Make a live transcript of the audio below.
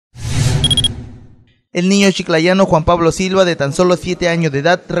El niño chiclayano Juan Pablo Silva, de tan solo 7 años de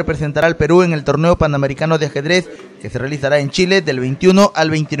edad, representará al Perú en el Torneo Panamericano de Ajedrez, que se realizará en Chile del 21 al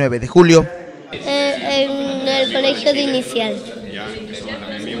 29 de julio. En el colegio de inicial. Ya, que son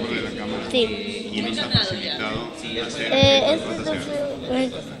también miembros de la Cámara. Sí. ¿Y nos ha facilitado hacer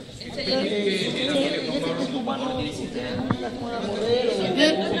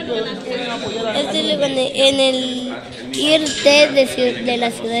en el IRT de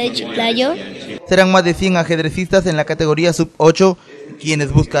la ciudad de Chiclayo. Serán más de 100 ajedrecistas en la categoría sub-8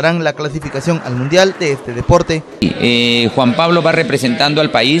 quienes buscarán la clasificación al mundial de este deporte. Juan Pablo va representando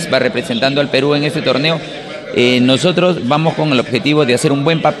al país, va representando al Perú en este torneo. Nosotros vamos con el objetivo de hacer un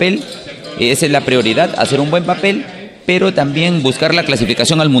buen papel, esa es la prioridad, hacer un buen papel, pero también buscar la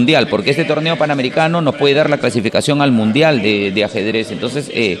clasificación al mundial, porque este torneo panamericano nos puede dar la clasificación al mundial de ajedrez. Entonces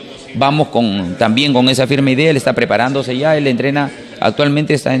vamos también con esa firme idea. Él está preparándose ya, él entrena,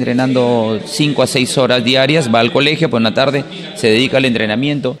 actualmente está entrenando 5 a 6 horas diarias, va al colegio, por la tarde se dedica al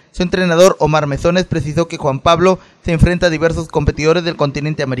entrenamiento. Su entrenador Omar Mezones precisó que Juan Pablo se enfrenta a diversos competidores del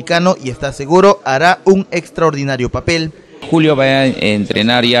continente americano y está seguro hará un extraordinario papel. Julio va a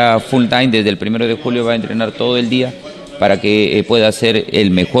entrenar ya full time, desde el 1 de julio va a entrenar todo el día para que pueda hacer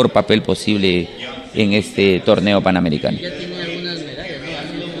el mejor papel posible en este torneo panamericano. ¿Ya tiene algunas medallas,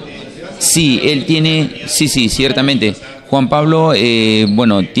 no? Sí, él tiene, sí, ciertamente. Juan Pablo,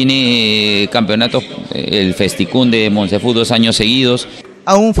 tiene campeonatos, el Festicún de Monsefú 2 años seguidos.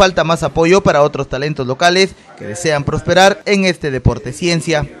 Aún falta más apoyo para otros talentos locales que desean prosperar en este deporte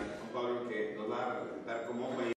ciencia.